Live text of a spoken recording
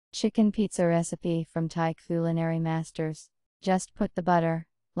Chicken pizza recipe from Thai culinary masters. Just put the butter,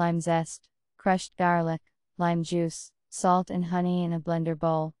 lime zest, crushed garlic, lime juice, salt and honey in a blender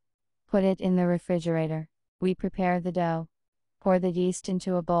bowl. Put it in the refrigerator. We prepare the dough. Pour the yeast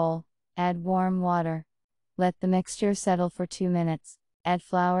into a bowl. Add warm water. Let the mixture settle for 2 minutes. Add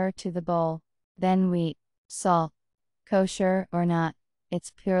flour to the bowl. Then wheat, salt. Kosher or not,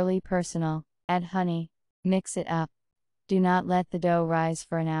 it's purely personal. Add honey. Mix it up. Do not let the dough rise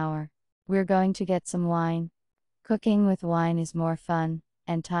for an hour. We're going to get some wine. Cooking with wine is more fun,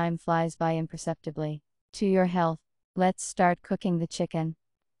 and time flies by imperceptibly. To your health. Let's start cooking the chicken.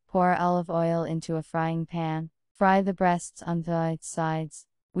 Pour olive oil into a frying pan. Fry the breasts on both sides.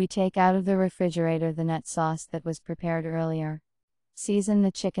 We take out of the refrigerator the nut sauce that was prepared earlier. Season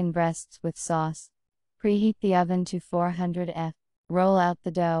the chicken breasts with sauce. Preheat the oven to 400 F. Roll out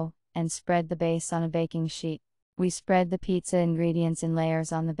the dough, and spread the base on a baking sheet. We spread the pizza ingredients in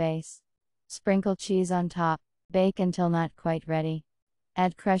layers on the base. Sprinkle cheese on top. Bake until not quite ready.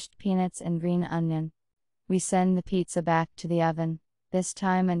 Add crushed peanuts and green onion. We send the pizza back to the oven, this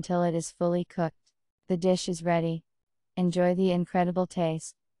time until it is fully cooked. The dish is ready. Enjoy the incredible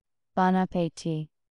taste. Bon appétit!